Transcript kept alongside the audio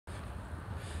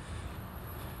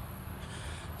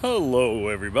Hello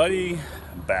everybody,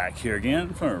 back here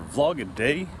again for a vlog a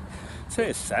day.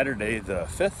 Today is Saturday the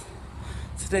 5th.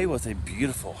 Today was a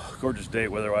beautiful, gorgeous day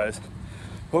weather-wise.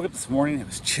 Woke up this morning, it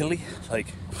was chilly, like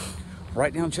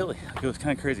right down chilly. It was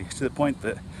kind of crazy to the point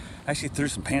that I actually threw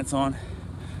some pants on,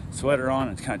 sweater on,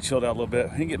 and kind of chilled out a little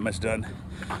bit. We didn't get much done.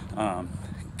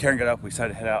 Karen got up, we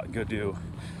decided to head out and go do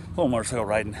a little motorcycle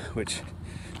riding, which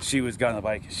she got on the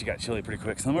bike, she got chilly pretty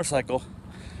quick. So the motorcycle,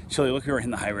 chilly, look, we were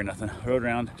hitting the highway, nothing. Rode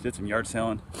around, did some yard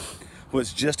sailing.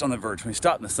 Was just on the verge. When we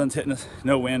stopped and the sun's hitting us,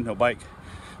 no wind, no bike,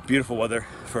 beautiful weather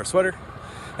for a sweater.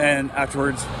 And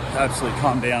afterwards, absolutely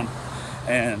calmed down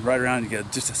and ride around and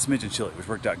get just a smidgen chilly, which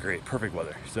worked out great, perfect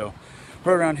weather. So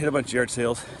rode around, hit a bunch of yard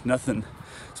sales, nothing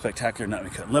spectacular, nothing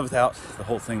we couldn't live without, the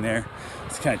whole thing there.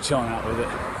 Just kind of chilling out with it.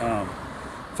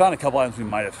 Found a couple items we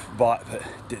might have bought but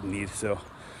didn't need, so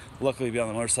luckily to be on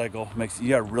the motorcycle makes you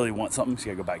gotta really want something, so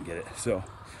you gotta go back and get it. So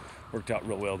worked out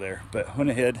real well there. But went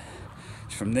ahead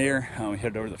from there, we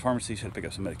headed over to the pharmacy. She had to pick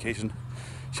up some medication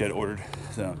she had ordered,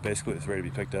 so basically it was ready to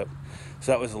be picked up.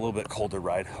 So that was a little bit colder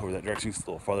ride over that direction, just a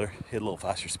little farther, hit a little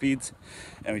faster speeds,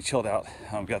 and we chilled out.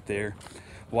 Got there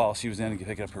while she was in to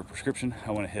pick up her prescription.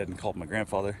 I went ahead and called my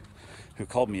grandfather, who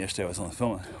called me yesterday. I was on the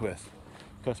phone with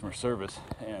customer service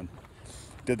and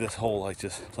did this whole like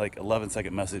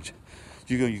 11-second message.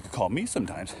 You can call me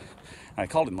sometimes. And I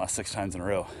called him last 6 times in a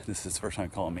row. This is his first time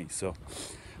calling me, so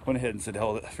went ahead and said,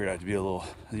 hell, I figured I'd be a little,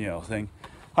 thing.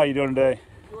 How you doing today?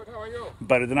 Good, how are you?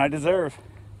 Better than I deserve.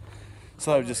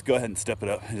 So I would just go ahead and step it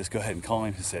up and just go ahead and call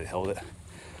him and say, hell with it.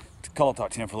 Call and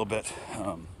talk to him for a little bit.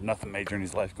 Nothing major in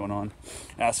his life going on.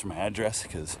 Asked for my address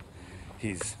because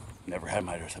he's never had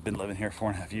my address. I've been living here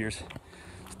 4.5 years.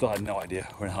 Still had no idea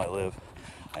where the hell I live.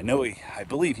 I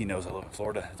believe he knows I live in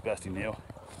Florida. It's best he knew.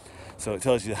 So it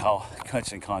tells you how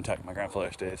much in contact my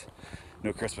grandfather stays.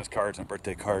 No Christmas cards, no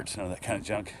birthday cards, none of that kind of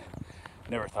junk.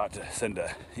 Never thought to send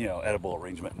a edible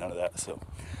arrangement, none of that. So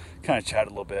kind of chatted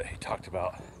a little bit. He talked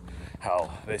about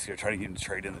how basically trying to get him to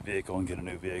trade in the vehicle and get a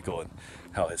new vehicle, and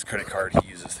how his credit card he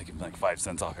uses to give him like 5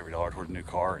 cents off every dollar toward a new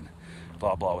car, and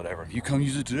blah blah whatever. If you come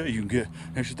use it today, you can get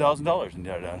an extra $1,000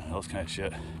 and all this kind of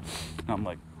shit. And I'm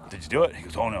like, did you do it? He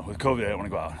goes, oh no, with COVID I don't want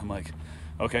to go out. I'm like,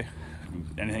 okay.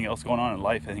 Anything else going on in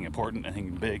life? Anything important?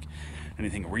 Anything big?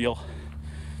 Anything real?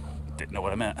 Didn't know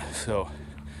what I meant. So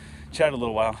chatted a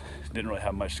little while. Didn't really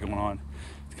have much going on.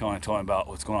 Kind of told him about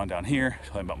what's going on down here.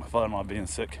 Told him about my father-in-law being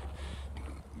sick,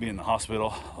 being in the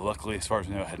hospital. Luckily, as far as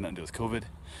we know, it had nothing to do with COVID.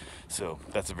 So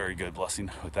that's a very good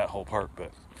blessing with that whole part.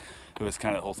 But it was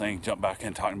kind of the whole thing. Jumped back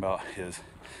in talking about his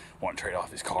wanting to trade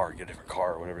off his car and get a different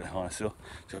car or whatever the hell. I still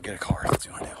go get a car. That's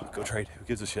what you want to do. Go trade. Who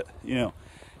gives a shit?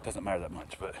 Doesn't matter that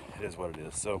much, but it is what it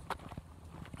is. So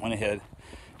went ahead.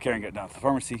 Karen got down to the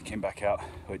pharmacy, came back out,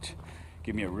 which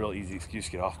gave me a real easy excuse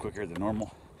to get off quicker than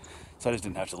normal. So I just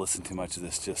didn't have to listen too much of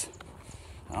this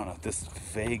this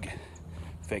vague,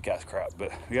 fake ass crap.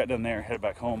 But we got done there, headed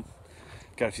back home,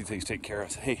 got a few things taken care of. I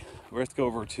said, hey, let's go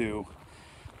over to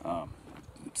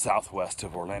southwest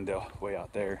of Orlando, way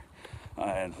out there,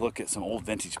 and look at some old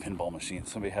vintage pinball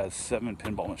machines. Somebody has 7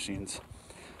 pinball machines.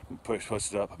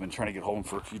 Posted up. I've been trying to get hold of them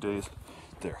for a few days.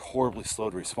 They're horribly slow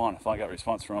to respond. I finally got a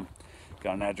response from them.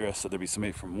 Got an address, so there'll be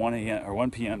somebody from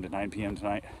 1 p.m. to 9 p.m.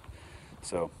 tonight.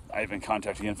 So I even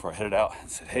contacted again before I headed out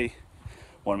and said, hey,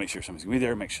 want to make sure somebody's gonna be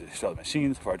there, make sure they sell the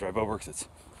machines before I drive over, because it's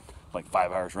like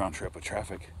 5 hours round trip with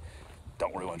traffic.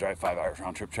 Don't really want to drive 5 hours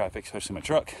round trip traffic, especially in my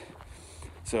truck.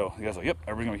 So the guy's like, yep,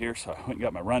 everybody's gonna be here. So I went and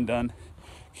got my run done,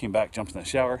 came back, jumped in the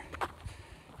shower,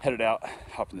 headed out,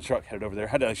 hopped in the truck, headed over there.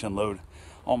 Had to actually unload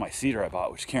all my cedar I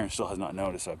bought, which Karen still has not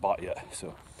noticed I bought yet,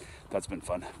 so that's been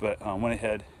fun. But went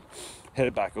ahead,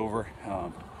 headed back over,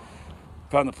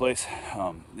 found the place.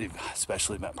 They've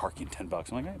especially met parking $10.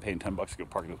 I'm like, I ain't paying $10 to go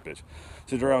park in this bitch.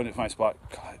 So drove around to my spot,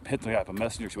 hit the guy up a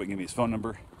messenger, so he wouldn't give me his phone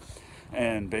number,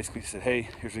 and basically said, hey,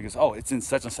 here's what he goes, oh, it's in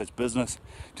such and such business,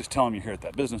 just tell him you're here at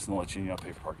that business and they'll let you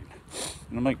pay for parking.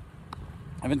 And I'm like,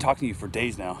 I've been talking to you for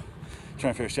days now,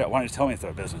 trying to figure shit out. Why don't you tell me it's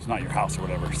their business, not your house or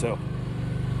whatever? So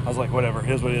I was like, whatever,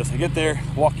 it is what it is. I get there,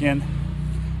 walk in,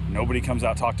 nobody comes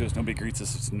out, talk to us, nobody greets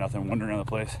us, it's nothing, wandering around the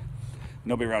place.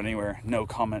 Nobody around anywhere, no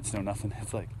comments, no nothing.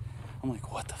 It's like, I'm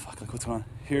like, what the fuck, like what's going on?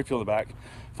 Hear people in the back,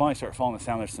 finally start following the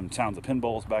sound. There's some sounds of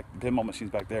pinballs back, pinball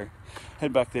machines back there.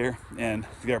 Head back there, and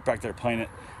they're back there playing it.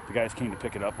 The guys came to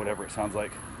pick it up, whatever it sounds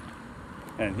like.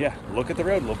 And yeah, look at the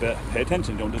road a little bit, pay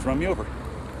attention, don't just run me over.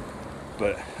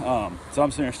 But, so I'm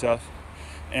sitting there stuff,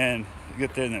 and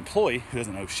get there, an employee who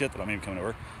doesn't know shit that I'm even coming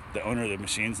over, the owner of the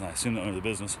machines, and I assume the owner of the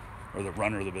business, or the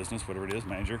runner of the business, whatever it is,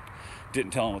 manager,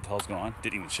 didn't tell him what the hell's going on,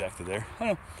 didn't even check that they're there. I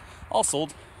don't know, all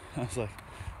sold. I was like,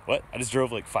 what? I just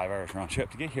drove like 5 hours round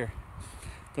trip to get here.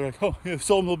 they're like, oh, yeah,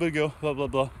 sold them a little bit ago, blah, blah,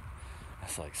 blah.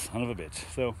 That's like, son of a bitch.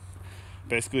 So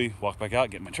basically walk back out,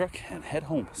 get in my truck, and head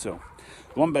home. So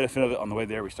one benefit of it, on the way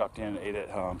there, we stopped in and ate at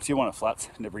Tijuana Flats.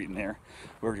 Never eaten there.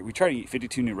 We try to eat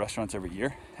 52 new restaurants every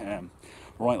year, and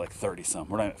we're only like 30 some.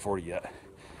 We're not at 40 yet.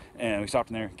 And we stopped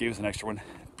in there, gave us an extra one.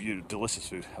 Beautiful, delicious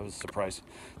food. I was surprised.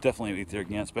 Definitely eat there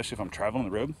again, especially if I'm traveling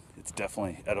on the road. It's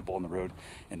definitely edible on the road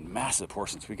in massive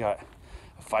portions. We got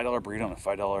a $5 burrito and a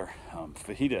 $5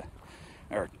 fajita,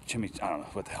 or chimichurri, I don't know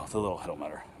what the hell, it's a little, it don't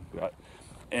matter.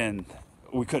 And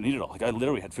we couldn't eat it all. Like, I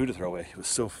literally had food to throw away. It was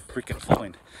so freaking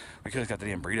filling. We could have got the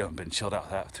damn burrito and been chilled out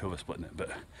with that, two of us splitting it,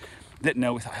 but didn't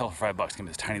know. We thought, hell, for $5 came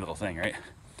this tiny little thing, right?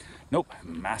 Nope,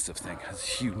 massive thing.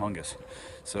 It's humongous.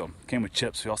 So came with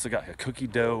chips. We also got a cookie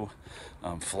dough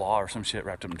flaw or some shit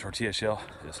wrapped up in a tortilla shell.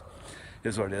 Just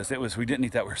is what it is. It was. We didn't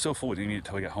eat that. We were so full we didn't eat it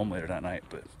until we got home later that night.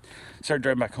 But started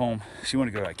driving back home. She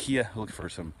wanted to go to IKEA, look for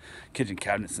some kitchen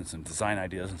cabinets and some design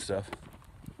ideas and stuff.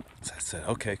 So I said,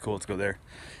 okay, cool, let's go there.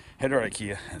 Head to our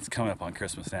IKEA. It's coming up on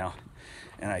Christmas now,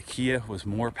 and IKEA was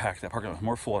more packed. That parking lot was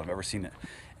more full than I've ever seen it.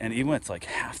 And even when it's like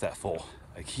half that full,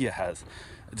 IKEA has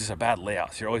just a bad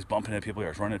layout. So you're always bumping into people,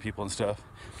 you're running into people and stuff.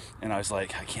 And I was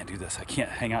like, I can't do this. I can't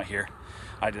hang out here.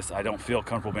 I don't feel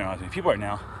comfortable being honest with people right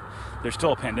now. There's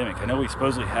still a pandemic. I know we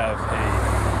supposedly have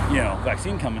a,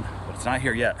 vaccine coming, but it's not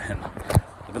here yet. And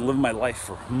I've been living my life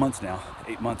for months now,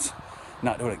 8 months,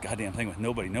 not doing a goddamn thing with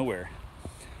nobody, nowhere.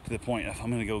 To the point, if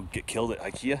I'm gonna go get killed at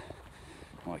IKEA,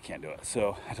 well, I can't do it.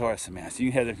 So I told her, I said, man, so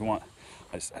you can head there if you want.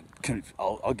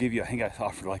 I'll give you, I think I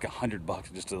offered like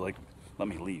 $100 just to like let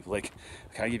me leave. Like,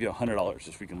 can I give you $100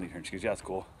 just so we can leave here? And she goes, yeah, that's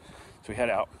cool. So we head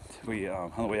out. We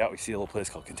on the way out, we see a little place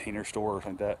called Container Store or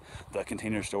something like that. The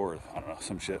Container Store, I don't know,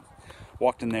 some shit.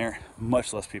 Walked in there,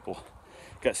 much less people.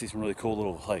 Got to see some really cool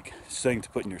little like things to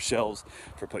put in your shelves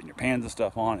for putting your pans and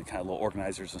stuff on, and kind of little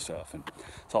organizers and stuff. And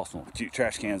it's also cute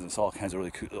trash cans and it's all kinds of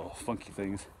really cool little funky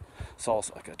things. It's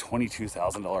also like a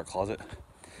 $22,000 closet.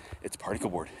 It's particle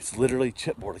board. It's literally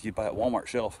chipboard like you buy at Walmart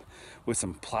shelf with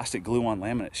some plastic glue on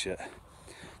laminate shit.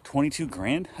 22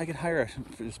 grand? I could hire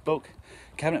a bespoke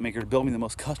cabinet maker to build me the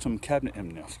most custom cabinet.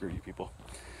 And no, screw you people.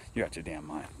 You're out your damn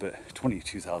mind. But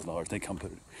 $22,000, they come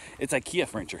put it. It's IKEA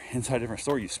furniture inside a different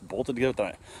store. You bolt it together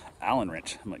with an Allen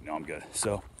wrench. I'm like, no, I'm good.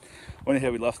 So went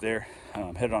ahead, we left there,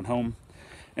 headed on home.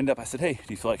 Ended up, I said, hey, do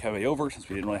you feel like having me over? Since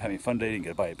we didn't really have any fun day, didn't get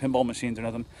to buy pinball machines or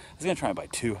nothing. I was gonna try and buy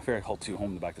two. I figured I'd haul two home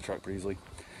in the back of the truck pretty easily.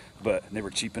 But they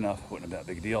were cheap enough, wouldn't have been that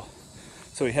big a deal.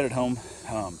 So we headed home,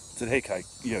 said, hey, Kai,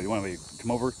 you want me to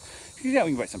come over? Yeah, we can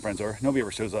invite some friends over. Nobody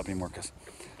ever shows up anymore because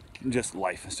just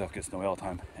life and stuff gets in the way all the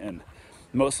time. And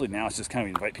mostly now it's just kind of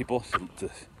invite people to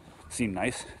seem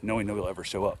nice, knowing nobody will ever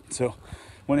show up. So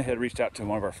went ahead, reached out to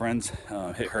one of our friends,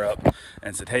 hit her up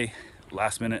and said, hey,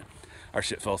 last minute, our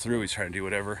shit fell through. He's trying to do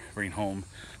whatever, bring home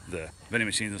the vending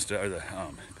machines and stuff, or the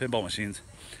pinball machines.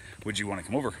 Would you want to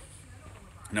come over?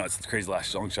 No, it's the crazy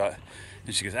last long shot.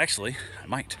 And she goes, actually, I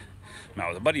might. I'm out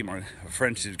with a buddy of mine, a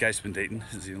friend, she's a guy's been dating,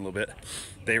 seen a little bit.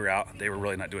 They were out, they were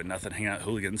really not doing nothing, hanging out with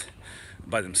hooligans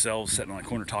by themselves, sitting on the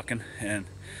corner talking. And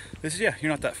they said, yeah,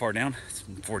 you're not that far down. It's a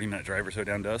 40-minute drive or so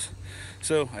down to us.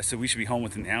 So I said, we should be home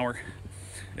within an hour.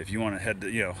 If you want to head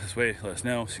this way, let us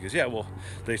know. She goes, yeah, well,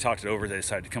 they talked it over. They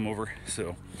decided to come over.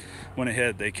 So went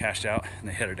ahead, they cashed out and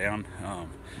they headed down.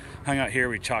 Hung out here,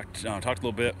 we talked a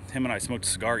little bit. Him and I smoked a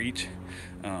cigar each.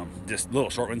 Just little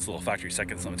short ones, little factory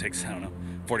seconds. So it takes, I don't know,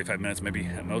 45 minutes maybe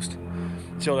at most.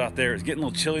 Chilled out there. It was getting a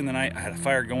little chilly in the night. I had a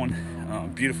fire going.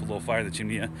 Beautiful little fire, the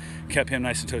chimney. Kept him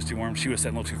nice and toasty warm. She was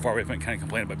sitting a little too far away from it, kind of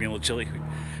complaining about being a little chilly.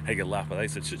 I had to get a laugh, but I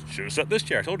said, should have set this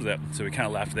chair. I told her that. So we kind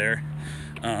of laughed there.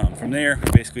 From there,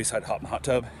 we basically decided to hop in the hot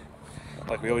tub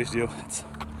like we always do. It's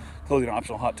totally an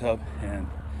optional hot tub. And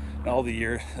all the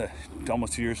year,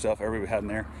 almost 2 years stuff, everybody we had in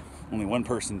there, only one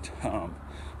person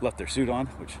left their suit on,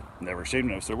 which never shaved,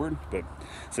 no their word, but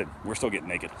said, we're still getting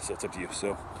naked, so it's up to you.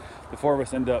 So the four of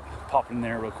us end up popping in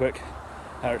there real quick,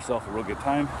 had ourselves a real good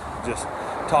time, just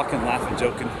talking, laughing,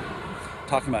 joking,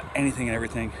 talking about anything and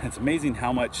everything. It's amazing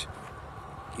how much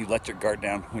you let your guard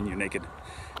down when you're naked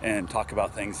and talk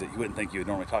about things that you wouldn't think you would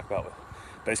normally talk about with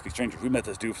basically strangers. We met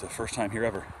this dude for the first time here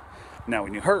ever. Now,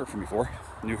 we knew her from before,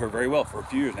 knew her very well for a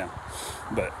few years now,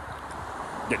 but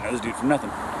didn't know this dude from nothing.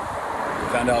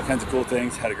 Found out all kinds of cool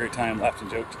things, had a great time, laughed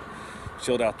and joked,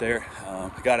 chilled out there.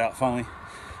 Got out finally.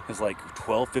 It was like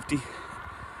 12:50.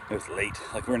 It was late.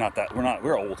 Like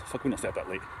we're old. Fuck, we don't stay up that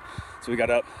late. So we got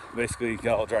up, basically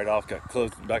got all dried off, got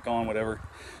clothes back on, whatever.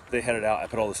 They headed out. I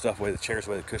put all the stuff away, the chairs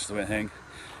away, the cushions away, hang,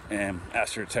 and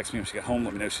asked her to text me when she got home,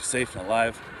 let me know she's safe and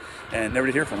alive, and never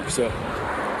did hear from her. So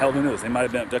hell, who knows? They might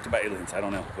have been abducted by aliens. I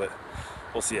don't know, but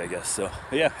we'll see, I guess. So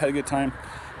but yeah, had a good time.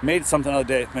 made something the other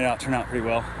day, made it turn out pretty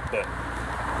well, but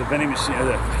the vending machine,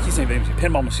 I keep saying vending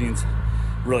machine, pinball machines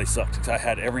really sucked, because I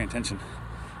had every intention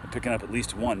of picking up at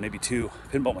least one, maybe two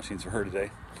pinball machines for her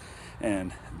today,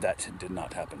 and that did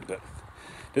not happen. But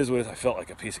it is what it is. I felt like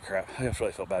a piece of crap. I just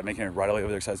really felt bad making her ride all the way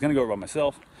over there, because I was going to go over by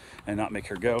myself and not make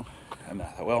her go. And I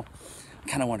thought, well, I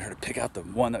kind of wanted her to pick out the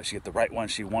one that she get the right one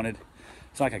she wanted.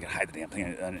 It's not like I can hide the damn thing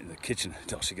in the kitchen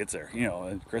until she gets there, you know,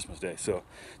 on Christmas Day. So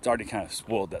it's already kind of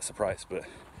spoiled that surprise, but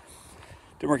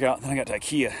didn't work out. Then I got to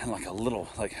IKEA, and like a little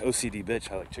like OCD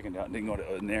bitch, I like chickened out and didn't go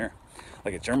in there,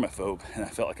 like a germaphobe, and I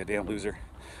felt like a damn loser.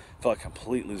 Felt like a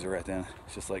complete loser right then.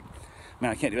 It's just like,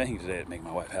 man, I can't do anything today to make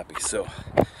my wife happy. So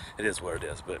it is what it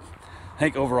is. But I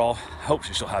think overall, I hope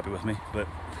she's still happy with me, but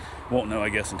won't know, I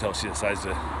guess, until she decides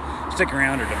to stick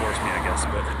around or divorce me, I guess.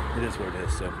 But it is what it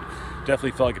is. So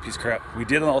definitely felt like a piece of crap. We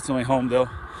did ultimately home though.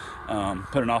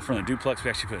 Put an offer on the duplex.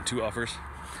 We actually put in 2 offers.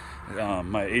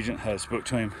 My agent has spoke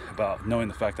to him about knowing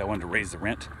the fact that I wanted to raise the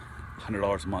rent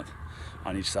 $100 a month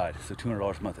on each side. So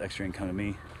 $200 a month extra income to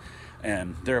me.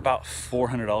 And they're about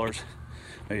 $400,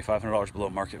 maybe $500 below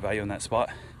market value in that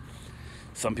spot.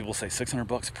 Some people say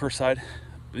 $600 per side,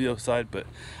 video side, but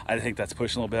I think that's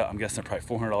pushing a little bit. I'm guessing they're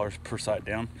probably $400 per side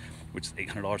down, which is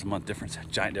 $800 a month difference.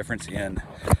 Giant difference in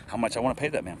how much I want to pay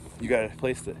that man. You got a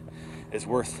place that is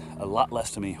worth a lot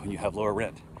less to me when you have lower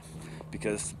rent,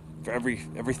 because for every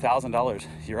 $1,000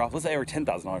 you're off, let's say every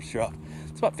 $10,000 you're off,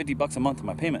 it's about $50 a month in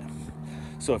my payment.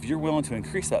 So if you're willing to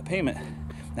increase that payment,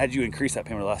 had you increase that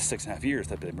payment the last 6.5 years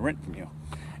that they've been renting from you,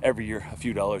 every year a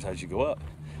few dollars as you go up,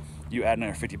 you add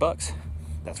another $50,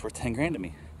 that's worth 10 grand to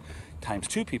me. Times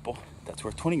 2 people, that's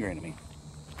worth 20 grand to me.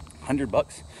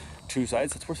 $100, 2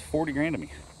 sides, that's worth 40 grand to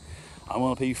me. I'm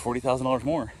willing to pay you $40,000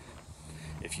 more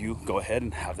if you go ahead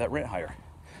and have that rent higher.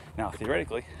 Now,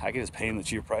 theoretically, I could just pay them the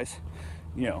cheaper price,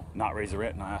 you know, not raise the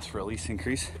rent and not ask for a lease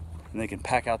increase, and they can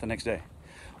pack out the next day.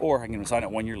 Or I can sign a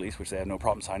 1-year lease, which they have no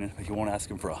problem signing, but you won't ask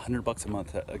them for $100 a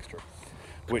month extra,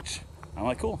 which I'm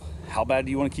like, cool. How bad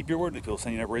do you want to keep your word? If people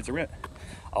say you never raise the rent,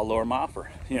 I'll lower my offer,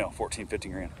 you know, 14,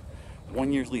 15 grand.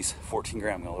 1 year's lease, 14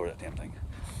 grand, I'm gonna lower that damn thing.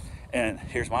 And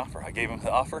here's my offer. I gave them the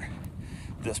offer,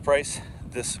 this price,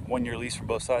 this 1 year lease from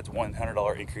both sides,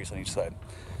 $100 increase on each side.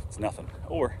 It's nothing.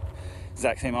 Or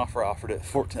exact same offer, I lowered it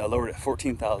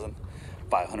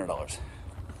 $14,500.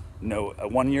 No, a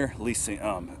 1 year leasing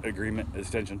agreement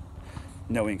extension,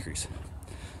 no increase.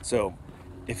 So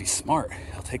if he's smart,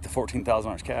 he'll take the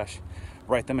 $14,000 cash,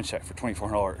 write them a check for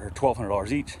 $2,400 or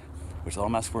 $1,200 each, which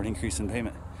they'll ask for an increase in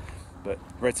payment. But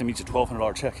writes them each a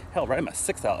 $1,200 check. Hell, write them a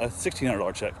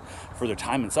 $1,600 check for their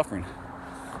time and suffering.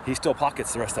 He still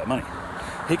pockets the rest of that money.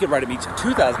 He could write them each a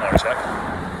 $2,000 check,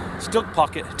 still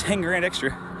pocket 10 grand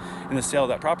extra in the sale of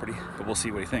that property, but we'll see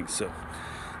what he thinks. So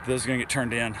those are gonna get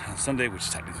turned in on Sunday, which is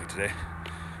technically today,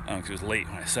 because it was late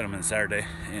when I sent them in Saturday,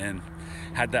 and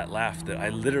had that laugh that I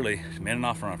literally made an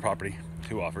offer on a property,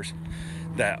 2 offers,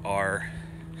 that are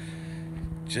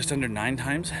just under 9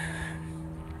 times,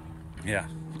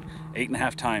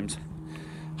 8.5 times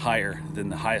higher than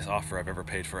the highest offer I've ever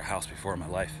paid for a house before in my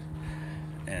life.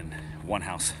 And one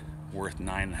house worth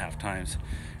 9.5 times,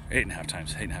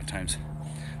 8.5 times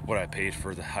what I paid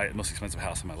for the most expensive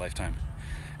house in my lifetime.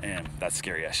 And that's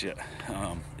scary ass shit.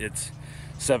 It's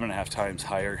 7.5 times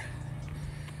higher.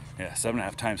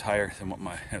 7.5 times higher than what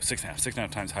my,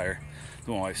 6.5 times higher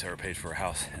than what my wife's ever paid for a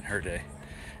house in her day.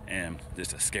 And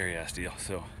just a scary ass deal.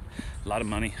 So a lot of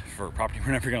money for a property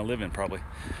we're never gonna live in, probably.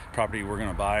 Property we're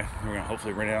gonna buy, we're gonna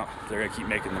hopefully rent out. They're gonna keep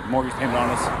making the mortgage payment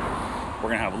on us. We're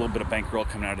gonna have a little bit of bankroll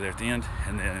coming out of there at the end,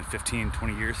 and then in 15,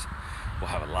 20 years, we'll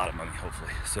have a lot of money,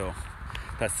 hopefully. So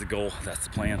that's the goal, that's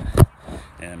the plan,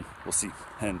 and we'll see.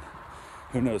 And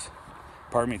who knows?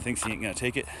 Part of me thinks he ain't gonna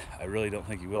take it. I really don't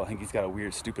think he will. I think he's got a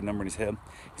weird, stupid number in his head.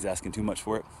 He's asking too much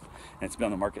for it. And it's been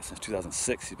on the market since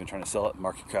 2006. He's been trying to sell it. The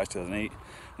market crashed 2008.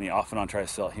 And he off and on tries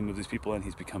to sell it. He moved these people in.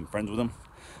 He's become friends with them.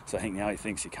 So I think now he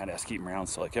thinks he kind of has to keep them around.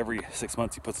 So like every 6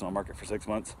 months, he puts it on the market for 6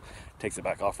 months, takes it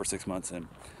back off for 6 months. And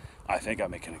I think I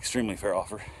make an extremely fair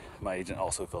offer. My agent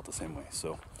also felt the same way.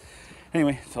 So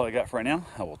anyway, that's all I got for right now.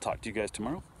 I will talk to you guys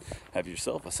tomorrow. Have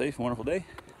yourself a safe, wonderful day.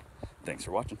 Thanks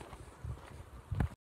for watching.